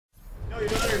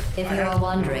If you're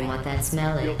wondering what that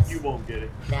smell is, You won't get it.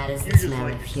 that is the You're just smell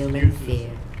like of human excuses.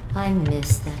 fear. I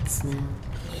miss that smell.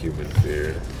 Human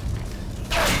fear.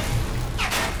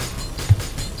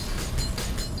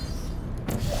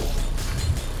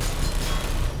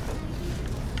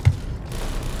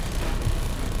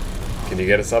 Can you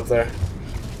get us up there?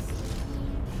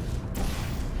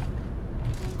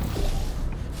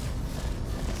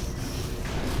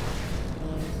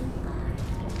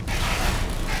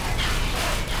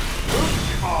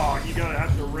 Oh, you gotta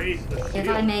have to raise the If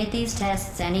I made these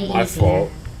tests any My easier,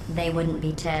 fault. they wouldn't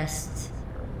be tests.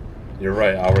 You're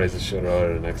right, I'll raise the shield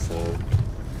earlier next time.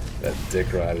 That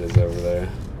dick ride is over there.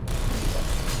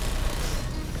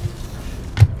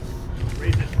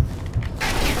 Raise it.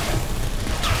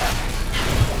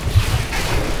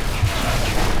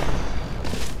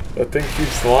 That thing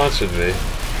keeps launching me.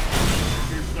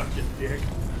 You're such a dick.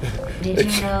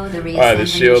 Did you know the reassembling Alright, the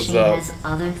shield's machine up. has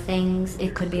other things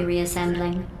it could be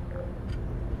reassembling?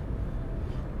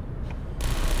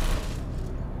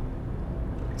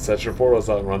 Set your portals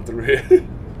out and run through here.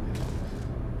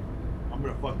 I'm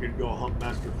gonna fucking go hump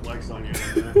master flex on you.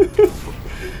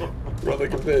 Run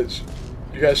like a bitch.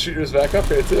 You gotta shoot yours back up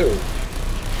here too.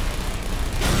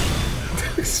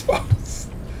 Exposed.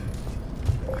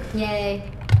 Yay.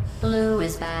 Blue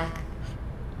is back.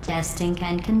 Testing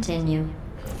can continue.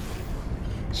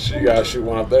 You gotta shoot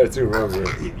one up there too, remember.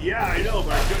 Yeah, I know,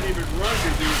 but I couldn't even run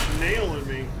because he was nailing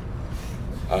me.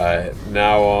 Alright,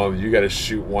 now you gotta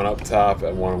shoot one up top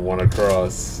and one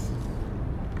across.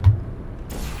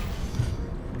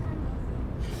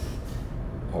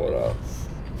 Hold up.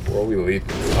 Where are we leaping?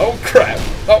 Oh crap!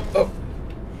 Oh!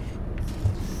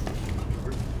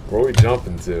 Where are we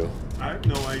jumping to? I have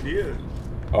no idea.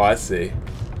 Oh, I see.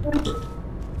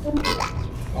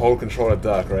 Hold control to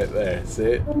duck right there. See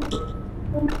it?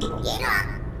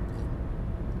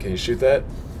 Can you shoot that?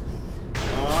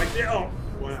 Oh, I can't. Oh,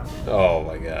 wow. Oh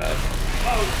my god.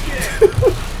 Oh, shit.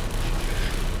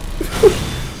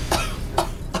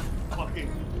 Fucking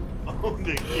owned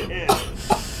again.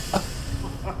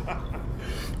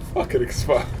 Fucking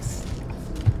exposed.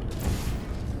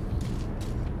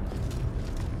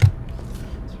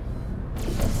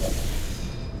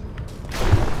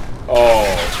 Oh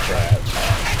crap.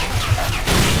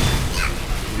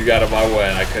 You got in my way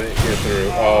and I couldn't get through.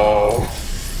 Oh.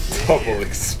 Double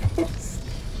exposed.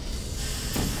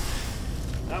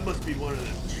 That must be one of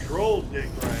the troll dick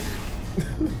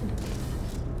riders.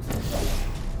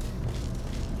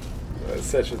 Let's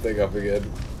set your thing up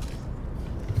again.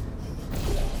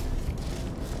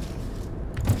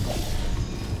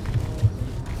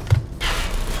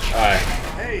 Alright.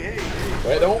 Hey.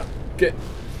 Wait, don't get.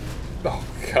 Oh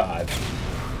god.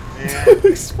 Man.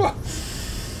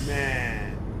 Exposed.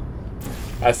 Man.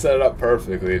 I set it up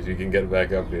perfectly if you can get it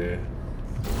back up here.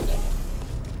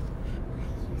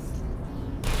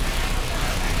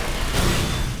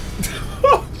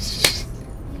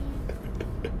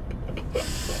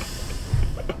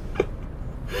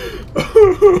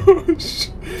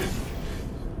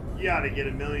 You gotta get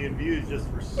 1 million views just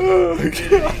for Oh,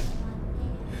 stupidity.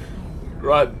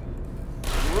 Run.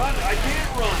 Run! I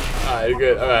can't run! Alright, you're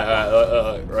good.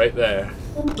 Alright, right there.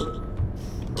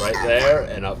 Right there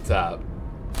and up top.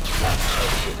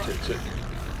 Oh, shit.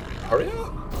 Hurry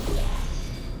up.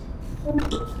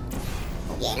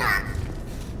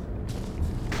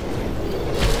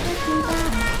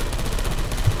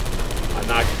 I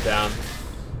knocked it down.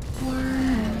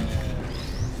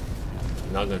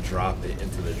 Now I'm gonna drop it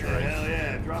into the drink. Hell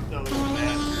yeah, drop that little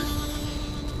bastard.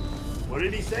 What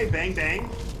did he say? Bang bang?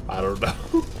 I don't know.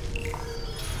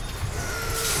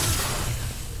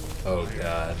 Oh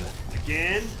god.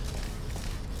 Again?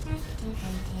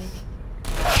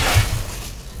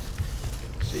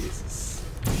 Jesus.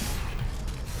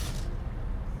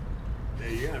 Yeah,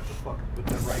 you're gonna have to fucking put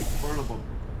that right in front of him.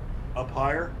 Up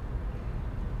higher?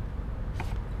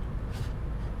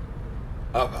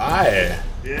 Up high.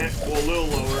 Yeah, well, a little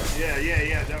lower.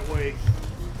 Yeah. That way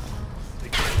they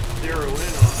can't zero in on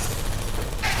it.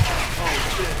 Oh,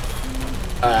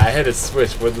 shit. I hit a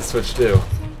switch. What did the switch do?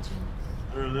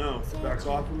 I don't know. Backs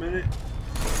off a minute.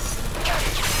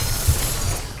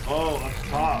 Oh, up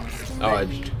top. Oh,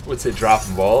 what's it?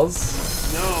 Dropping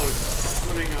balls? No, it's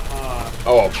putting a,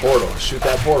 Oh, a portal. Shoot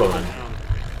that portal in.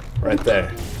 Right there.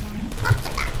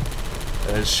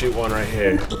 And then shoot one right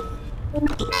here.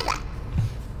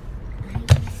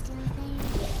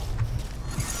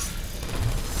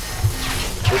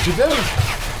 What'd you do?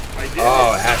 I did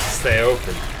Oh, it. it has to stay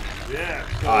open. Yeah.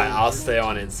 So Alright, I'll stay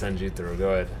on it and send you through. Go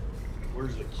ahead.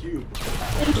 Where's the cube?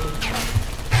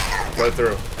 Go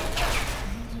through.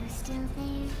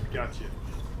 Gotcha.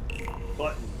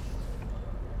 Button.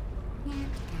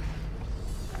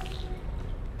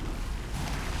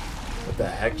 What the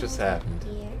heck just happened?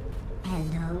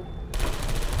 Hello.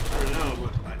 I don't know,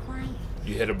 but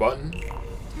You hit a button?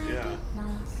 yeah.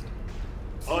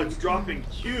 Oh, it's dropping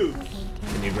cubes.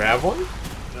 Can you grab one?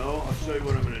 No, I'll show you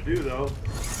what I'm gonna do though.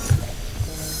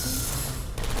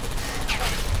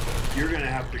 You're gonna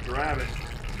have to grab it.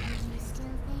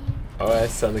 Alright,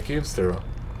 send the cubes through.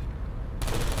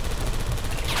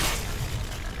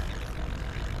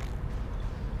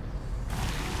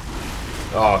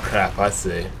 Oh crap, I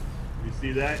see. You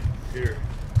see that? Here.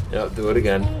 Yep, do it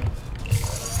again.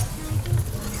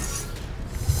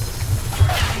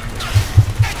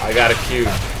 I got a cube.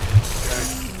 Okay.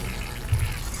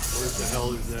 Where the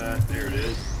hell is that? There it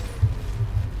is.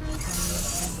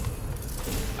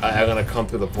 I'm gonna come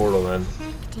through the portal then.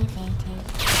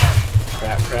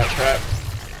 Crap, crap, crap.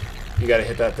 You gotta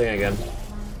hit that thing again.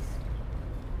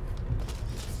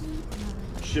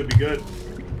 Should be good.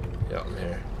 Yep, I'm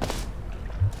here.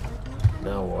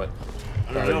 Now what?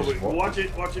 I don't know, but watch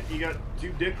it, watch it. You got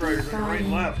two dick riders on the right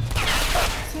and left.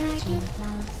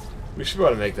 We should be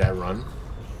able to make that run.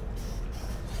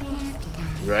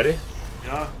 You ready?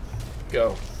 Yeah.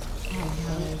 Go.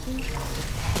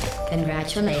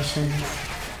 Congratulations.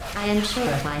 I am sure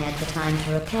if I had the time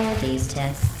to repair these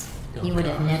tests, you would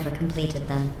have never completed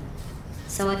them.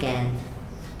 So again,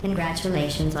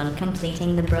 congratulations on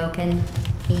completing the broken,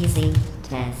 easy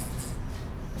tests.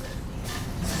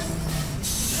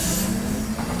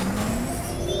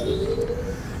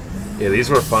 Yeah, these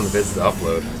were fun vids to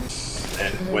upload.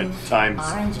 And when times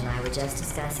Orange and I were just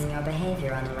discussing your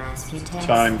behavior on the last few tests.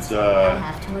 Times, I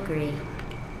have to agree.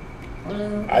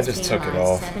 Blue I just took it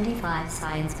off. 75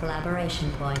 science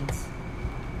collaboration points.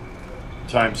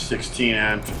 times 16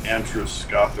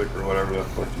 antroscopic or whatever the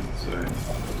fuck you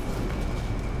say.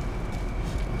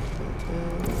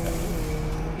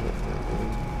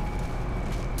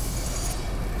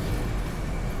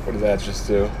 What did that just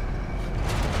do?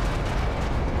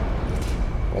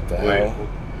 What the hell?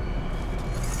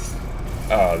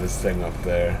 Oh, this thing up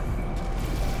there.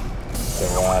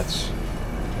 So watch.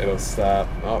 It'll stop.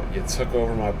 Oh, you took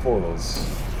over my portals.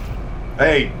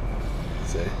 Hey,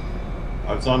 See?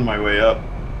 I was on my way up.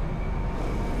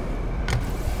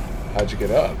 How'd you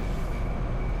get up?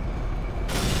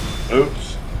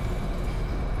 Oops.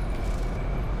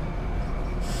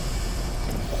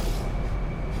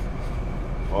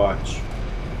 Watch.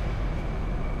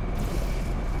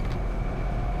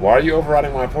 Why are you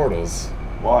overriding my portals?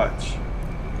 Watch.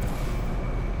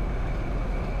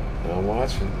 I'm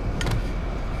watching.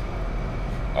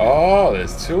 Oh,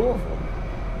 there's two of them.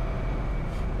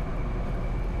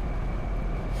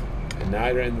 And now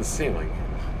you're in the ceiling.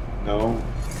 No.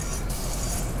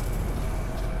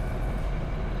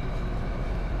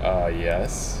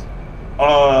 Yes.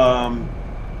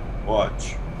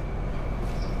 Watch.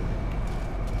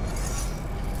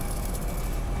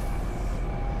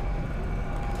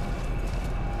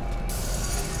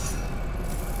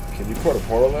 Can you put a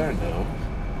portal there? No.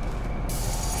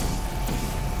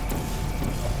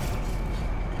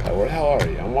 Where the hell are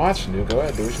you? I'm watching you. Go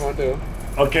ahead, do what you want to do.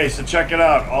 Okay, so check it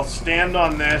out. I'll stand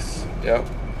on this. Yep.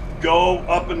 Go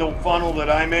up in the funnel that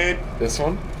I made. This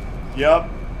one? Yep.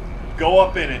 Go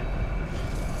up in it.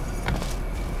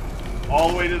 All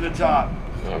the way to the top.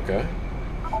 Okay.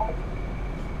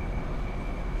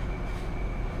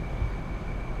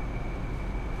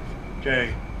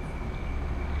 Okay.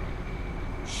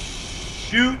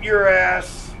 Shoot your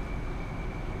ass.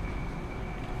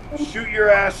 Shoot your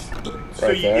ass. So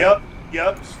Right you, there?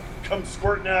 yep. Come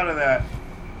squirting out of that.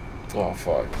 Oh,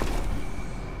 fuck.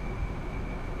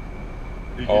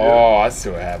 Did you do Oh, I see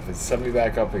what happens. Send me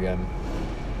back up again.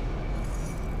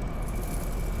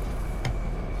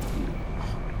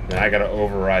 Then I gotta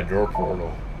override your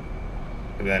portal.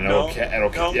 And then No,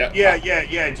 it'll yeah.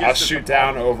 Just I'll at shoot the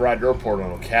down, override your portal,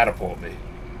 and it'll catapult me.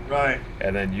 Right.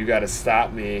 And then you gotta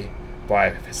stop me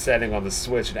by setting on the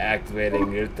switch and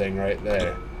activating your thing right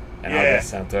there. And I'll Yeah. get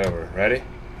sent over. Ready?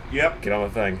 Yep. Get on the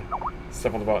thing.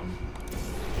 Step on the button.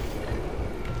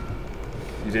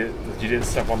 You didn't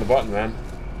step on the button, man.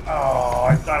 Oh,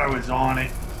 I thought I was on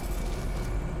it.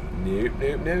 Nope,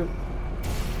 nope, nope.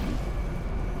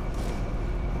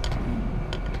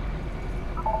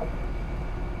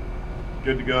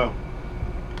 Good to go.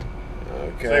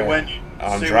 Okay. Say when you.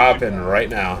 I'm say dropping right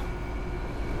now.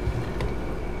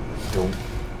 Boom.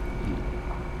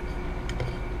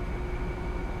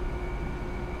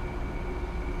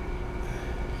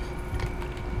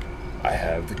 I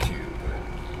have the cube.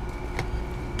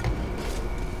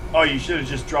 Oh, you should have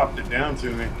just dropped it down to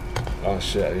me. Oh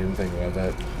shit, I didn't think about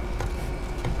that.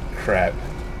 Crap.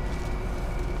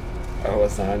 Oh,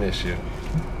 it's not an issue.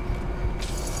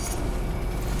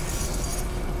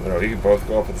 No, we can both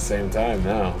go up at the same time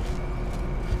now.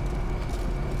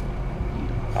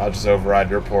 I'll just override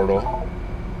your portal.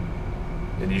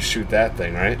 And you shoot that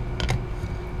thing, right?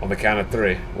 On the count of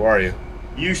 3. Where are you?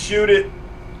 You shoot it.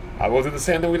 I will do the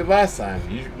same thing we did last time.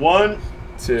 1,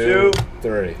 2,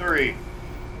 3. 3.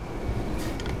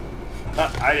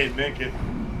 I didn't make it.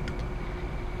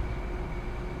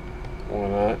 Why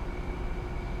not?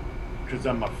 Because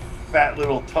I'm a fat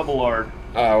little tubblard.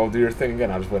 We'll do your thing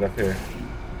again. I'll just wait up here.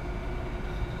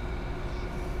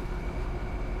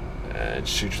 And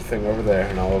shoot your thing over there,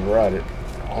 and I'll override it.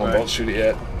 Oh, right. Don't shoot it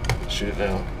yet. Shoot it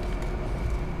now.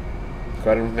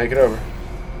 Go ahead and make it over.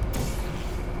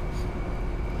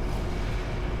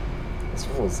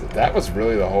 That was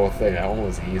really the whole thing. That one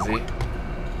was easy.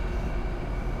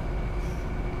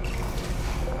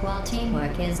 While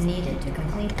teamwork is needed to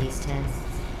complete these tests,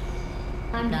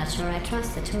 I'm not sure I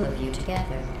trust the two of you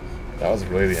together. That was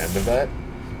really the end of that?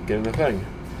 Getting the thing.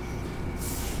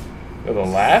 The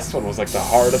last one was like the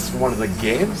hardest one of the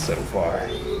game so far.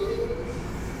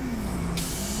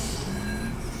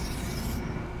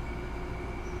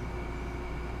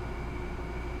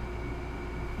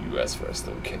 US versus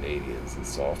them Canadians in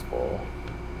softball.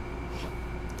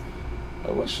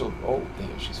 I wish she'll. Oh,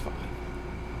 damn, she's fine.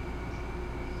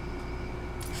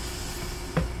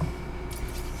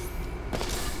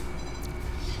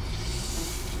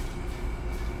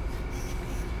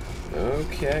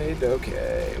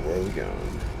 Okay, where are we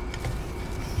going?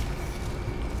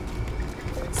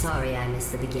 Sorry I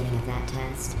missed the beginning of that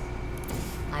test.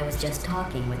 I was just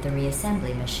talking with the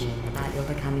reassembly machine about your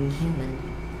becoming human.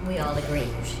 We all agree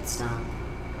you should stop.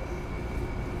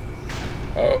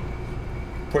 Oh.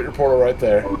 Put your portal right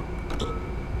there.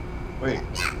 Wait.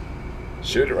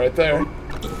 Shoot it right there.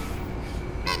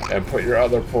 And put your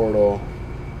other portal.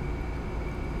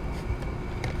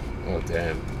 Oh,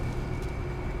 damn.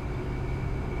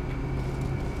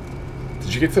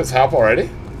 Did you get to the top already?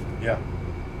 Yeah.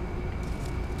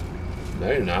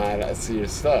 No, you're not. I see you're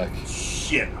stuck.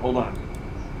 Shit, hold on.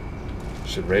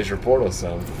 Should raise your portal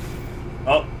some.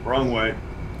 Oh, wrong way.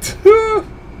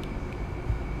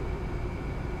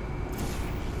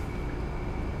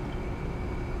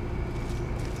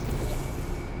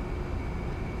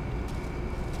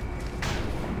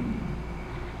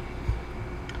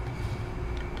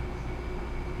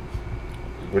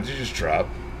 What did you just drop?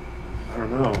 I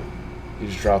don't know. You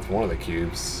just dropped one of the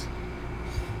cubes.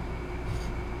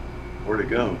 Where'd it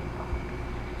go?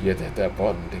 You had to hit that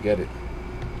button to get it.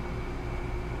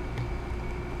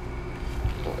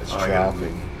 Oh, it's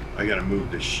dropping. I gotta move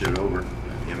this shit over.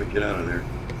 Damn it, get out of there.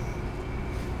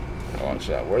 Oh, watch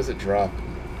out. Where's it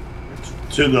dropping?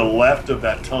 It's to the left of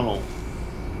that tunnel.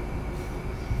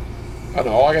 Oh,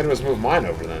 no. All I gotta do is move mine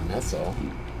over then. That's all.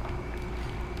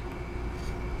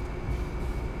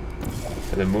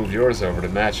 And then move yours over to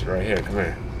match it right here. Come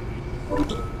here.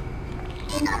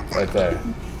 Right there.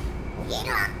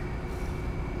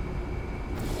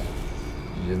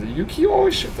 You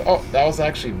always shoot the... Oh, that was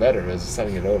actually better as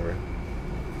setting it over.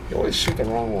 You always shoot the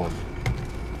wrong one.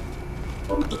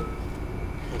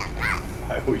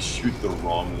 I always shoot the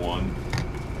wrong one.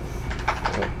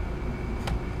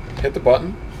 Hit the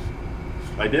button.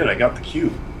 I did. I got the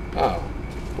cube. Oh.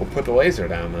 We'll put the laser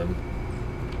down then.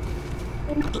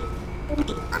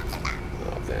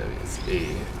 Oh, damn, it's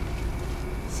E.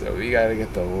 So we gotta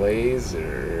get the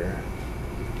laser.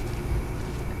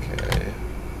 Okay.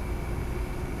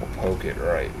 We'll poke it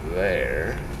right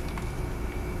there.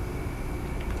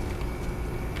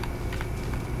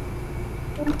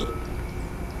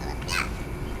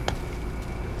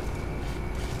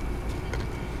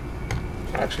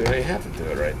 Actually, no, you have to do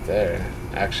it right there.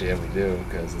 Actually, yeah, we do,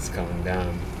 because it's coming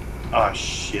down. Ah,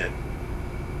 shit.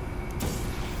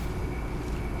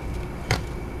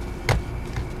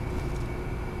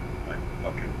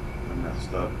 I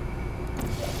messed up.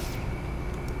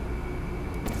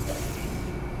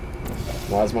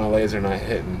 Why is my laser not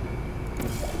hitting?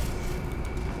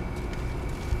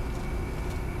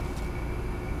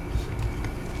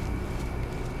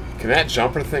 Can that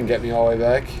jumper thing get me all the way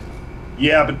back?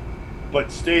 Yeah,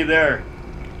 but stay there.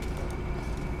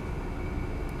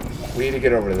 We need to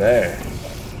get over there.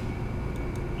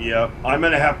 Yeah, I'm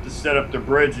gonna have to set up the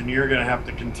bridge, and you're gonna have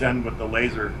to contend with the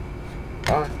laser.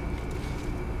 Huh?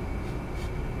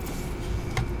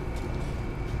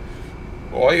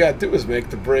 All you gotta do is make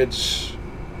the bridge.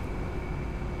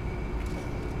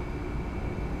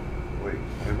 Wait,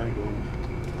 where am I going?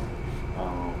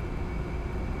 Oh.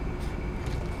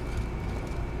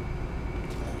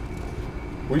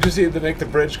 We just need to make the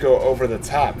bridge go over the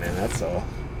top, man, that's all.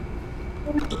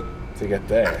 to get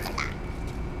there.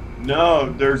 No,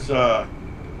 there's a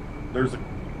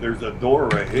door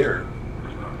right here.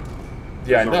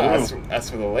 Yeah, I There's know. a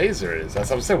That's where the laser is. That's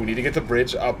what I'm saying. We need to get the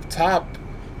bridge up top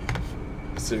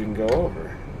so we can go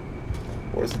over.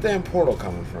 Where's the damn portal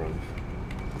coming from?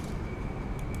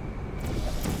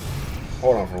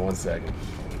 Hold on for 1 second.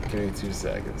 Give me 2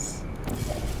 seconds.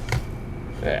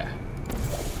 Yeah.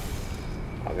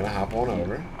 I'm gonna hop on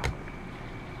over.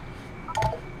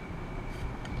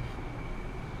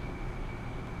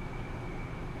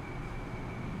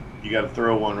 You got to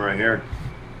throw one right here.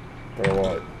 For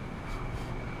what?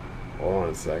 Hold on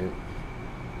a second.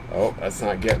 Oh, that's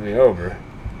not getting me over.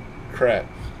 Crap.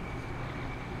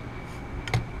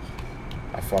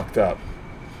 I fucked up.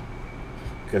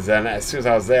 Because then as soon as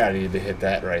I was there, I needed to hit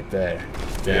that right there.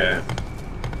 Yeah.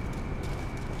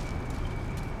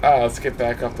 Oh, let's get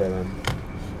back up there then.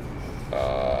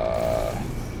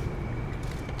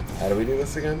 How do we do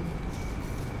this again?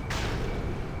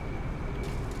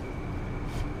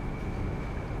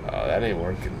 Oh, that ain't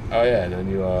working. Oh yeah, and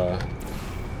then you,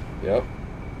 yep.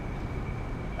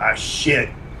 Ah, shit.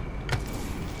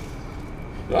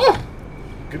 Oh!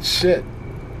 Good shit.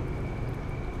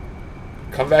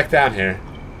 Come back down here.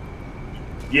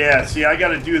 Yeah, see, I got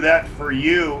to do that for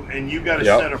you, and you got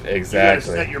to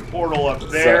exactly. set your portal up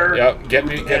there. So, yep, get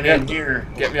me up here.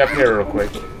 Get me up here real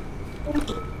quick.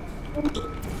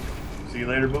 See you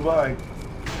later. Bye-bye.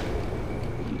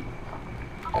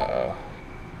 Uh-oh.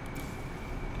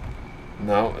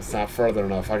 No, it's not further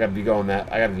enough. I gotta be going that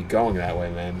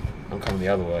way, man. I'm coming the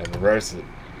other way. Reverse it.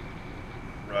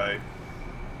 Right.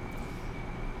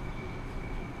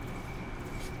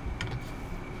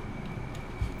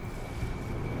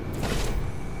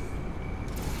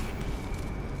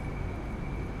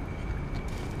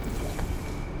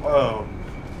 Whoa.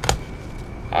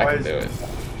 I can do it.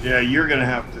 Yeah, you're gonna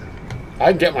have to.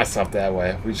 I can get myself that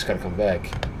way. We just gotta come back.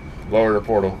 Lower the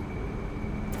portal.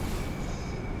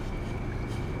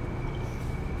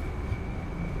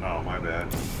 Oh, my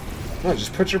bad. No,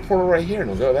 just put your portal right here and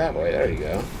we'll go that way. There you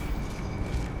go.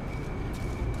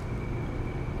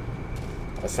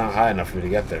 That's not high enough for me to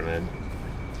get there, man.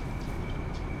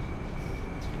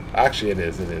 Actually, it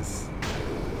is. It is.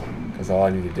 Because all I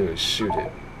need to do is shoot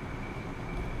it.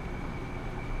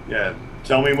 Yeah,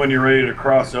 tell me when you're ready to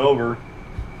cross over.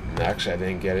 Actually, I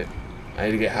didn't get it. I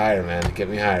need to get higher, man. Get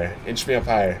me higher. Inch me up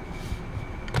higher.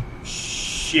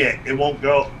 Shit, it won't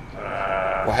go.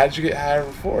 Well, how did you get higher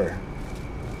before?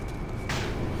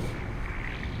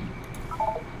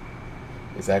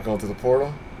 Is that going through the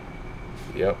portal?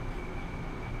 Yep.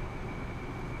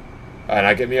 Alright,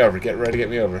 now get me over. Get ready to get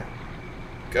me over.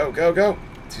 Go, go, go.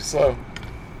 Too slow.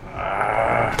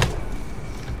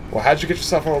 Well, how'd you get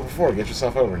yourself over before? Get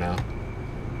yourself over now.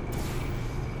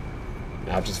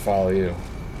 Now I'll just follow you.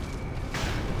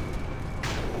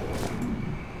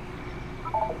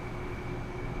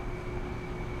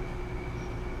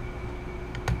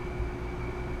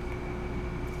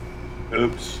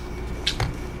 Oops.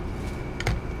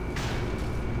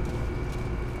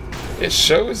 It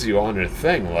shows you on your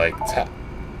thing, like,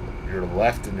 your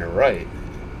left and your right.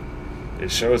 It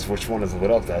shows which one is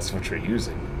lit up. That's what you're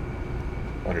using.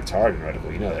 On your target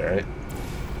reticle, you know that, right?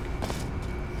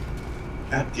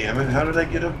 God damn it, how did I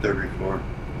get up there before?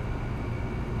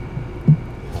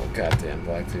 Oh, goddamn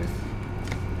Blacktooth.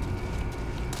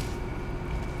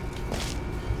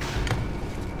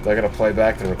 Do I gotta play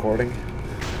back the recording?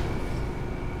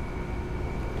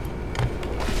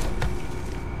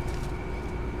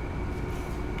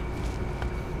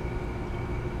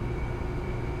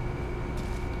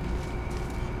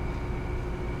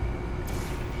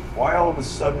 Why all of a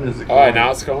sudden is it going? Alright,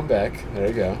 now it's going back. There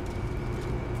you go.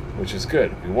 Which is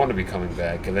good. We want to be coming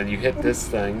back. And then you hit this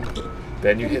thing,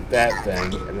 then you hit that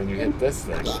thing, and then you hit this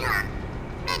thing.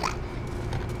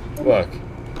 Look.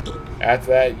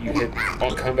 After that, you hit...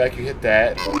 Oh, come back, you hit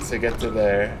that to get to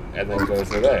there, and then go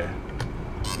to there.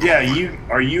 Yeah,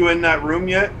 are you in that room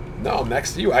yet? No, I'm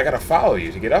next to you. I gotta follow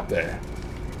you to get up there.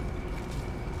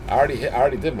 I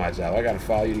already did my job. I gotta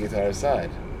follow you to get to the other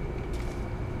side.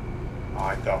 Oh,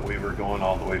 I thought we were going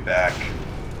all the way back.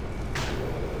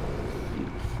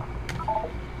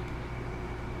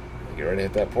 Get ready to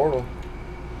hit that portal.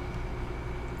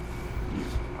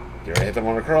 Get ready to hit the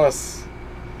one across.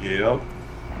 Yep.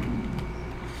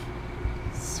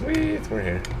 Sweet, we're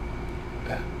here.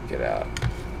 Get out.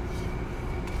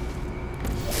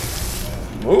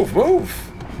 Move,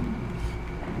 move!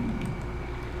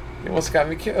 You almost got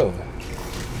me killed.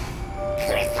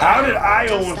 How did I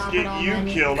almost get you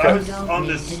killed? I was on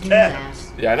the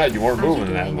steps. Yeah, I know, you weren't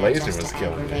moving and that laser was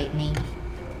killing me.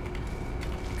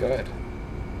 Go ahead.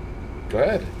 Go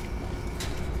ahead.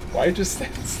 Why you just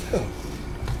stand still?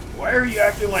 Why are you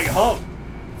acting like Hump?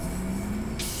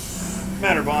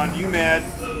 Matter, Bond, you mad?